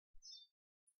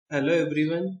Hello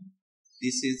everyone,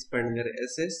 this is Bandgar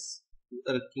SS,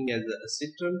 working as an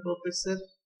assistant professor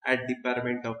at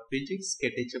Department of Physics,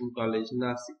 KTHM College,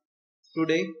 Nasik.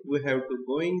 Today we have to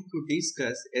going to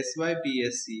discuss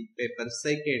S.Y.B.Sc paper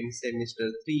 2nd semester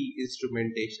 3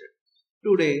 instrumentation.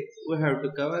 Today we have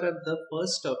to cover up the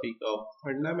first topic of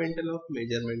fundamental of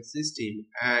measurement system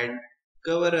and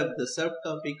cover up the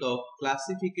subtopic of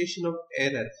classification of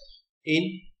error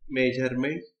in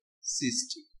measurement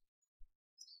system.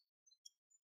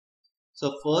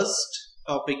 So first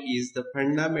topic is the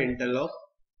fundamental of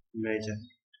measurement.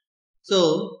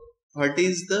 So what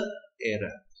is the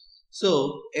error?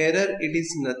 So error, it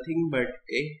is nothing but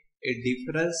a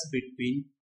difference between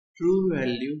true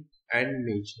value and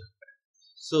measured value.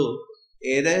 So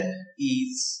error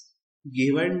is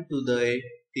given to the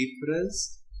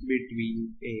difference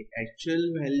between a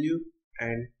actual value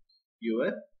and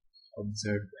your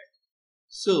observed value.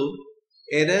 So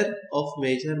error of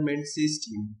measurement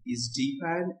system is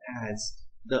defined as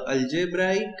the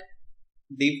algebraic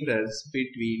difference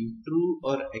between true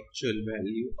or actual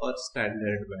value or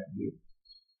standard value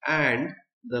and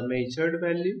the measured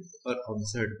value or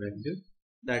observed value,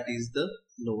 that is the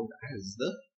known as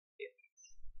the error.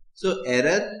 So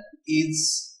error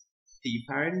is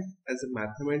defined as a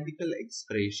mathematical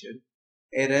expression.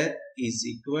 Error is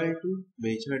equal to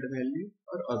measured value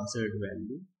or observed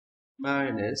value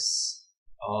minus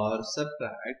or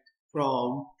subtract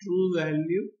from true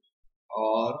value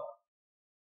or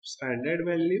standard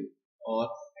value or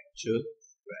actual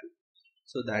value.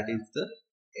 So that is the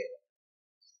error.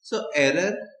 So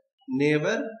error,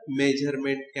 never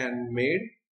measurement can made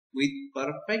with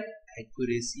perfect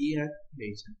accuracy and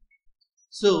measurement.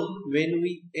 So when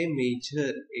we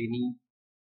measure any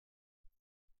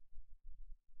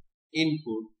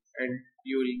input and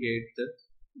you will get the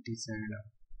desired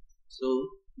output. So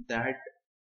that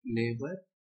never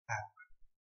happen.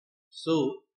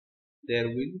 So there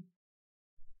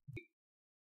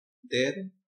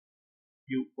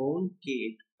you won't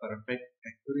get perfect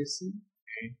accuracy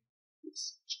and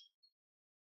precision.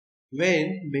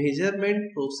 When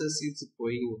measurement process is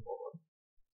going on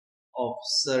of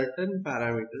certain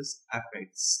parameters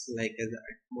affects like as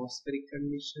atmospheric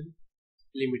condition,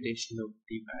 limitation of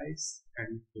device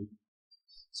and humidity.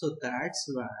 So that's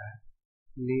why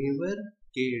never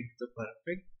get the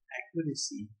perfect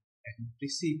accuracy and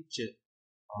precision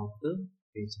of the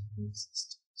measurement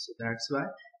system. So that's why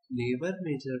never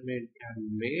measurement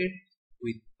can made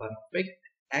with perfect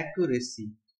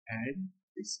accuracy and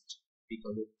precision,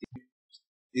 because of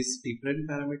these different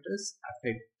parameters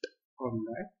affect on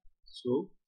that. So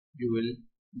you will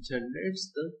generate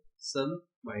some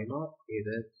minor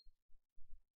error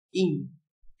in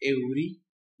every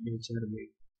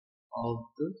measurement of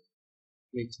the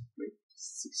measurement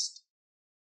system.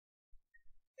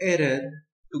 Error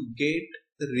to get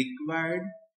the required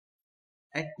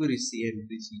accuracy and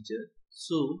precision.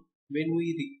 So when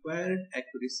we require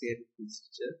accuracy and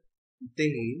precision,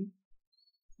 then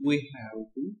we have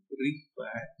to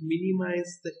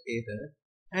minimize the error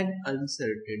and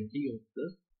uncertainty of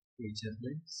the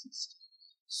measurement system.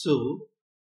 So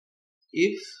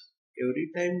if every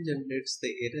time generates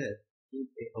the error in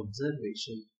a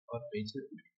observation or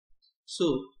measurement,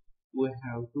 so we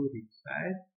have to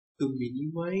require to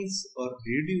minimize or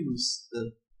reduce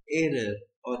the error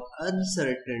or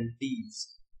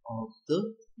uncertainties of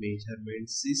the measurement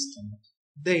system.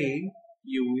 Then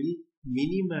you will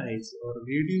minimize or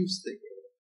reduce the error.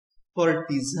 For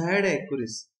desired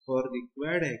accuracy, for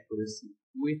required accuracy,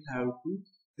 we have to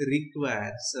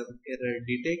require some error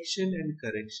detection and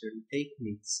correction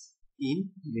techniques in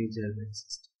measurement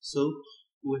system. So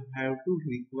we have to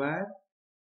require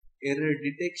error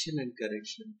detection and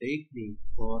correction technique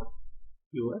for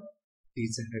your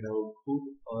desired output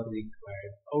or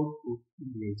required output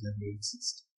in measurement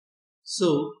system.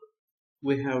 So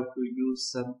we have to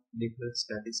use some different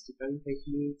statistical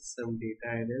techniques, some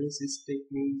data analysis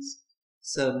techniques,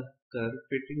 some curve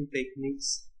fitting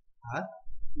techniques are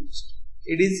used.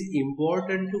 It is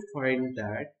important to find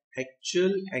that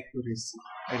actual accuracy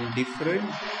and different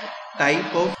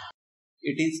type of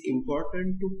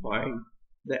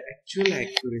the actual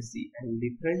accuracy and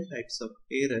different types of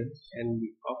error can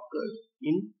be occurred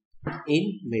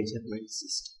in measurement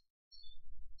system.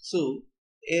 So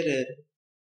error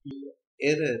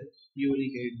you will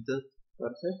get the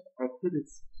perfect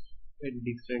accuracy and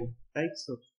different types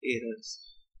of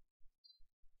errors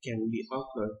can be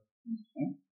occurred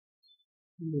in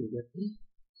measurement.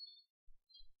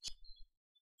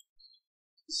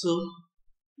 So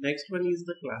next one is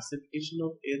the classification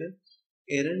of error.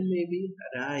 Error may be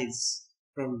arise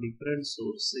from different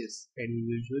sources and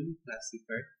usually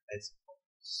classified as false.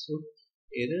 So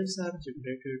errors are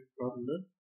generated from the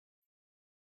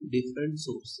different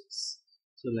sources.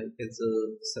 So like as a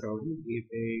surrounding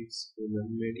events,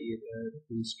 human-made error,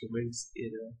 instruments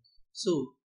error.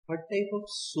 So what type of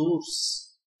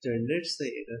source generates the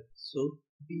error? So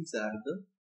these are the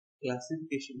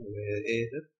classification of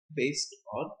error based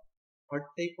on what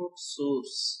type of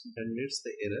source generates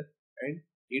the error, and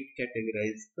it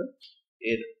categorizes the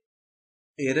error.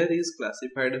 Error is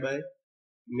classified by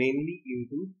mainly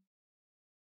into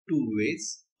two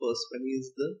ways. First one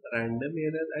is the random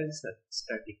error and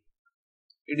static.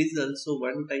 It is also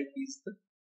one type is the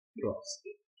gross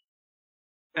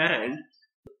error. And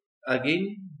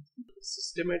again,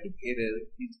 systematic error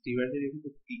is divided into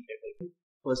three categories.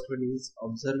 First one is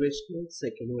observational,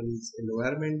 second one is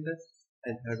environmental,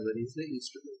 and third one is the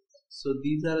instrumental. So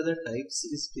these are the types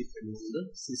is depend on the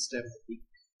systematic,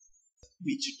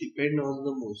 which depend on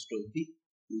the most of the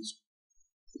instruments.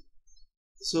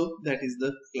 So that is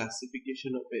the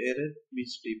classification of error,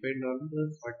 which depend on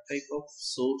the what type of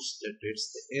source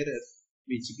generates the error,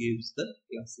 which gives the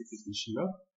classification of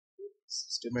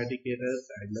systematic error,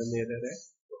 random error, and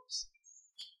gross.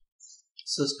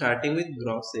 So starting with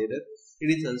gross error, it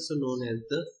is also known as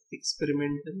the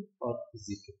experimental or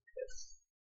physical error,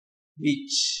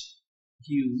 which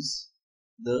gives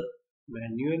the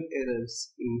manual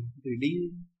errors in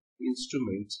reading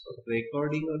instruments or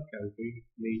recording or calculating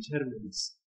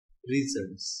measurements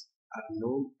results are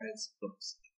known as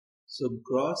gross. So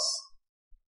gross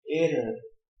error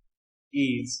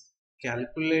is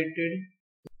calculated.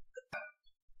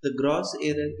 The gross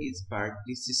error is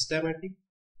partly systematic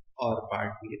or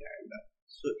partly random.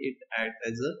 So it acts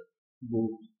as a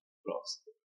both gross.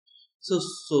 So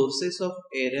sources of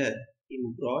error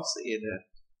in gross error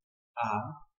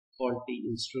are faulty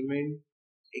instrument,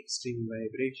 extreme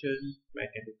vibration,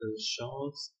 mechanical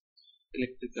shocks,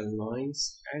 electrical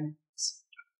noise, and etc.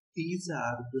 These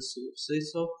are the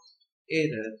sources of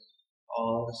error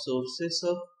or sources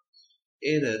of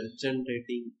error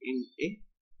generating in a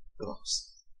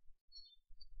gross.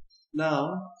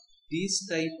 Now, this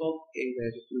type of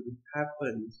error will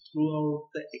happen throughout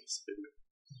the experiment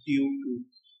due to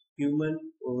human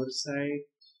oversight,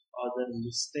 other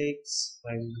mistakes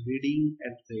while reading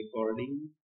and recording,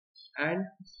 and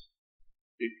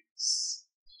readings.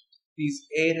 These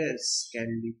errors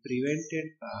can be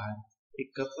prevented by a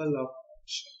couple of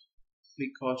actions: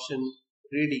 precaution,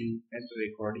 reading, and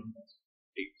recording of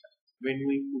data. When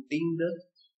we putting the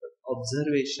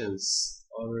observations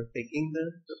or taking the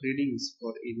readings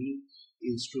for any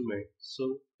instrument,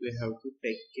 so we have to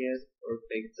take care or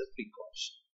take the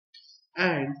precaution,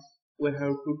 and we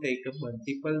have to take a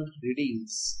multiple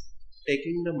readings,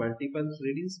 taking the multiple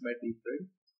readings by different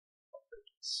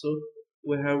operators. So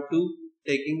we have to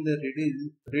taking the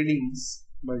readings,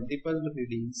 multiple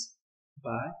readings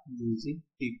by using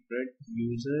different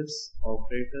users,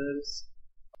 operators.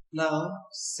 Now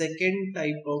second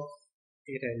type of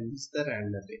error is the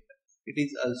random error. It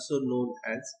is also known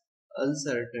as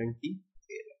uncertainty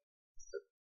error.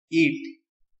 It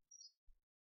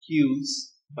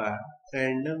cues by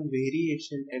random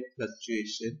variation and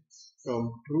fluctuation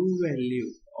from true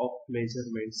value of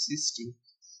measurement system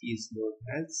is known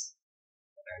as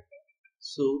random.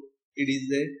 So it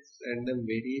is a random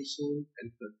variation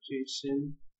and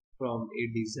fluctuation from a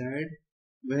desired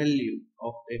value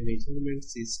of a measurement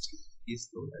system is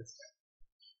known as random.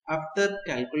 After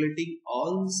calculating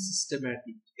all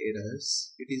systematic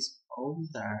errors, it is found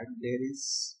that there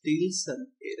is still some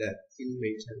error in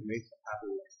measurement are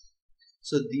left.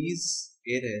 So these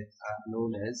errors are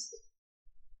known as.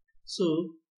 So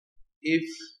if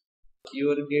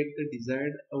you get the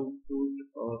desired output,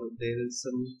 or there is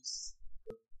some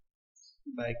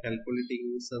by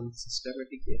calculating some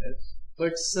systematic error,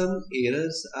 but some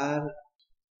errors are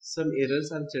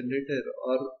generated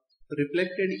or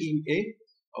reflected in a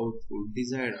output,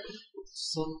 desired output.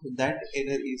 So that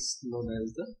error is known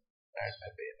as the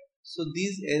random error. So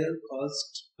these errors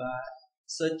caused by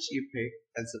such effect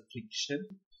as a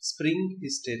friction, spring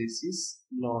hysteresis,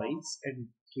 noise, and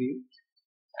drift,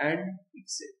 and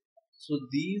etc. So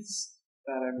these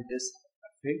parameters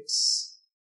affects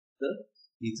the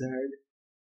desired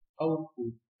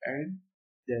output, and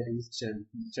there is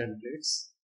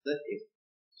generates the error.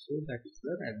 So that is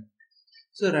the random.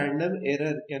 So random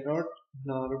error cannot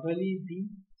normally be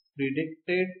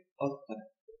predicted or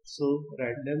corrected. So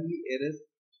randomly error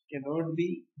cannot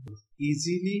be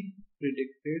easily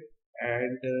predicted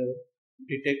and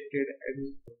detected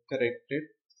and corrected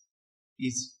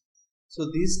easily. So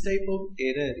this type of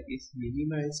error is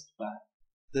minimized by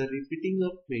the repeating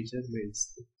of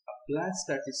measurements, apply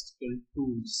statistical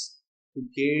tools to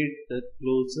get the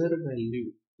closer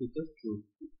value to the truth.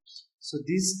 So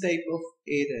this type of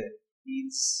error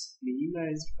is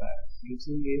minimized by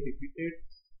using a repeated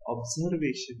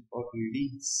observation or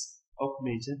readings of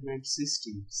measurement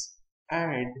systems,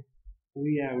 and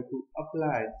we have to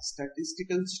apply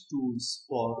statistical tools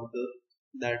for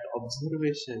that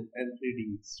observation and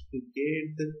readings to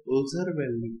get the closer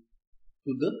value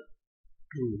to the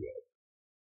true value.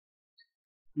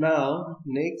 Now,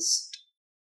 next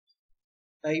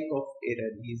type of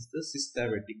error is the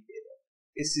systematic error.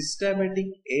 A systematic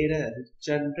error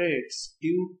generates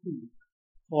due to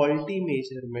faulty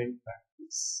measurement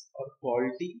practice or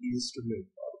faulty instrument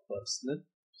or personal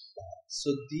bias. So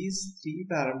these three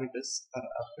parameters are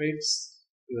affects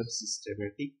your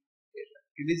systematic error.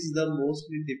 It is the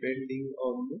mostly depending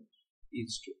on the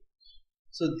instrument.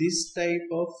 So this type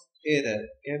of error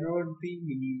cannot be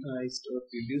minimized or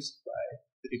reduced by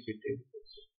repeated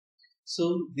method.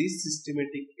 So this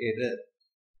systematic error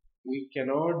we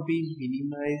cannot be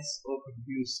minimized or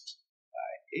reduced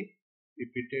by a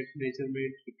repeated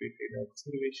measurement, repeated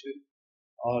observation,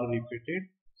 or repeated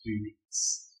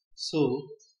readings. So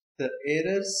the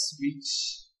errors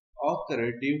which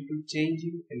occur due to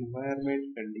changing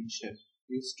environment condition,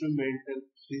 instrumental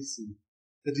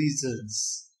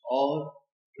reasons, or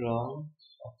wrong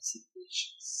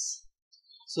observations.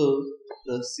 So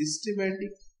the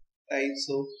systematic types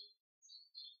of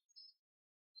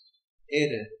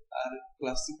error are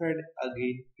classified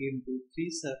again into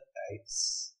three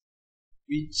subtypes,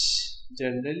 which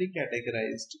generally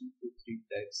categorized into three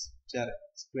types, which are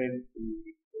explained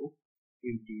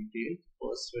in detail.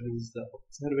 First one is the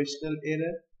observational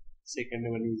error, second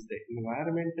one is the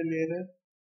environmental error,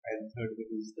 and third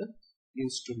one is the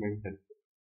instrumental error.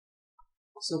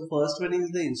 So first one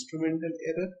is the instrumental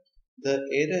error. The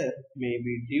error may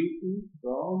be due to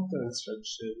wrong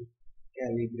construction,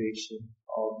 calibration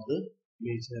of the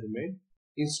measurement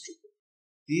instrument.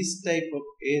 This type of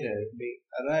error may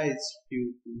arise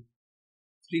due to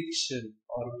friction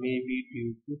or may be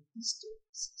due to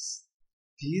disturbances.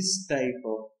 These type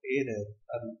of error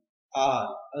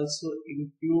are also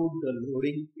include the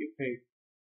loading effect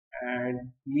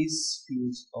and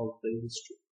misuse of the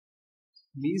instrument.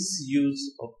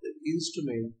 Misuse of the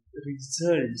instrument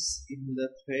results in the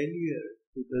failure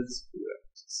to the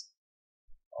accuracy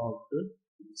of the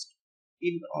instrument.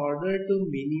 In order to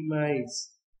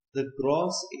minimize the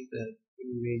gross error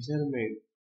in measurement,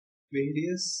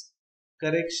 various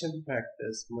correction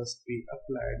factors must be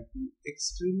applied to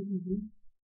extremely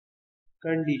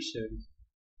conditioned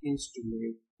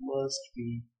instrument must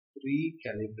be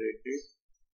recalibrated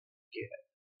care.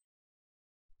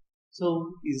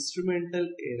 So, instrumental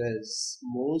errors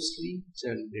mostly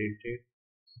generated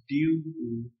due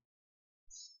to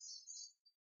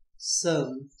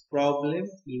some problem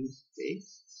in the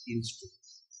instrument,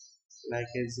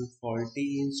 like as a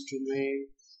faulty instrument,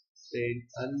 then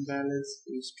unbalanced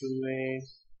instrument,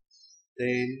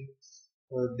 then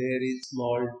there is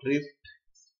small drift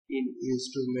in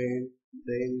instrument,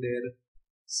 then there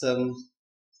some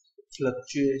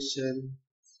fluctuation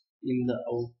in the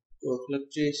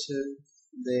fluctuation,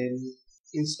 then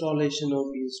installation of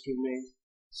instrument.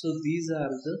 So these are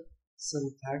the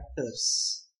some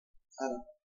factors are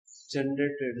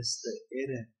generated as the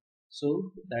error.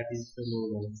 So that is the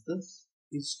known as the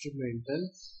instrumental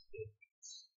error.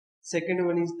 Second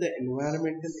one is the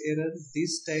environmental error.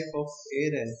 This type of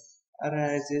error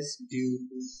arises due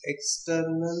to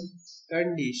external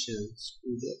conditions to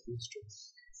the instrument.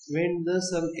 When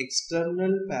some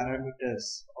external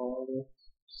parameters or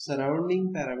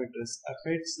surrounding parameters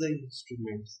affects the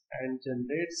instruments and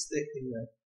generates the error,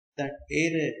 that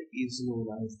error is known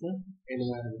as the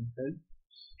environmental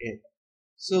error.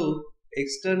 So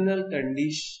external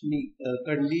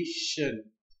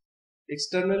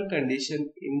external condition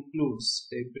includes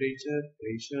temperature,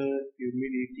 pressure,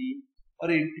 humidity, or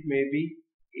it may be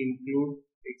include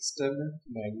external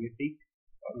magnetic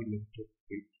or electric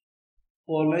field.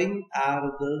 Following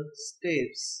are the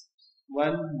steps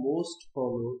one must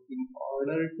follow in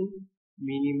order to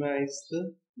minimize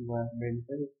the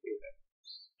environmental error.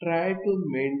 Try to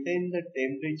maintain the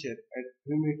temperature and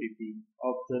humidity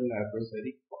of the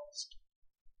laboratory const,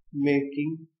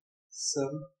 making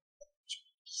some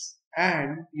adjustments,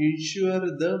 and ensure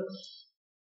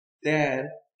there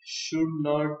should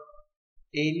not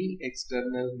any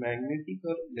external magnetic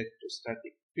or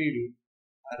electrostatic field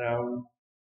around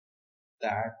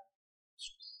that.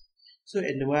 So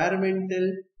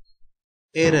environmental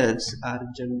errors are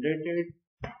generated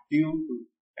due to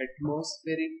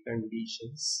atmospheric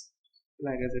conditions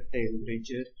like as a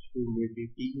temperature,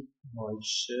 humidity,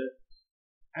 moisture,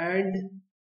 and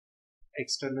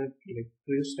external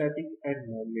electrostatic and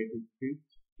magnetic field,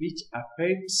 which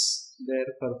affects their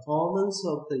performance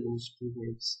of the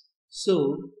instruments.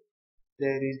 So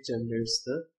there is generates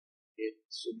the error.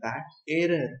 So that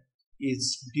error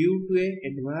is due to a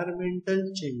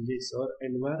environmental changes or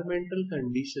environmental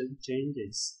condition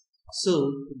changes.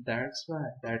 So that's why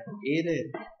that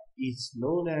error is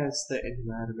known as the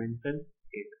environmental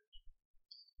error.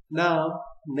 Now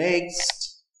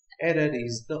next error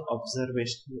is the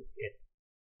observational error.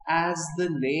 As the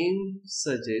name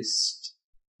suggests,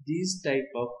 these type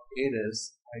of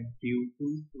errors are due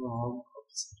to wrong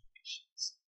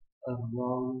observations, a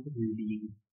wrong reading,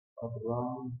 or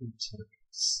wrong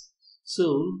measurements.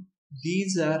 So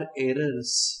these are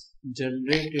errors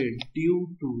generated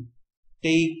due to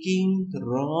taking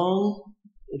wrong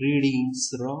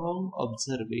readings, wrong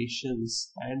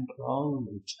observations, and wrong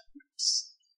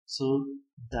measurements. So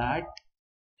that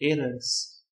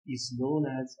errors is known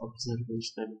as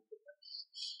observational error.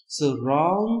 So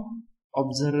wrong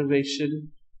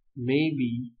observation may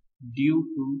be due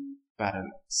to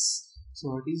parallax. So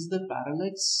what is the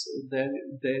parallax?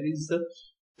 There is the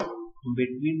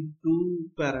between two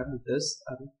parameters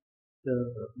are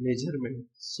the measurement.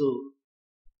 So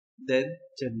then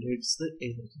generates the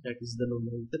error, that is the known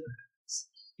as the parallax.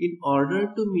 In order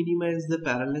to minimize the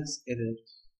parallax error,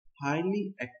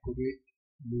 highly accurate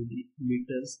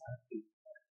meters are required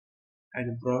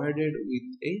and provided with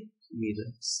a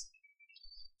mirrors.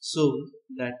 So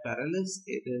that parallax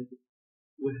error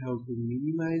we have to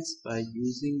minimize by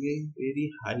using a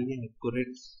very highly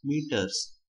accurate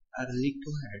meters are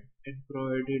required and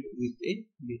provided with a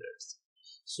mirrors.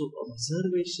 So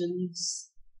observations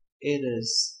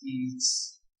errors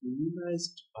is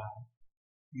minimized by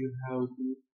you have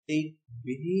to take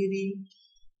very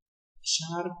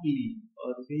sharply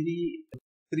or very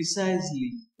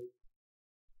precisely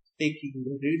taking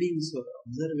the readings or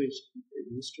observation of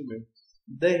the instrument,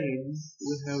 then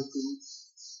we have to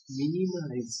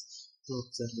minimize the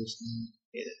observation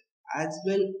error, as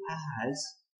well as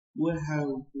we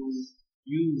have to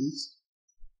use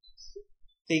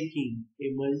taking a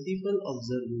multiple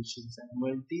observations and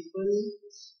multiple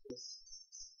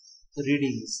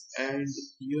readings, and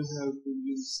you have to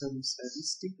use some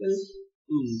statistical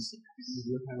tools and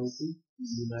you have to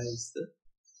minimize the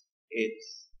error.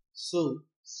 So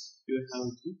you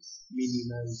have to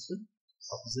minimize the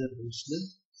observational.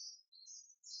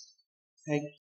 Thank you.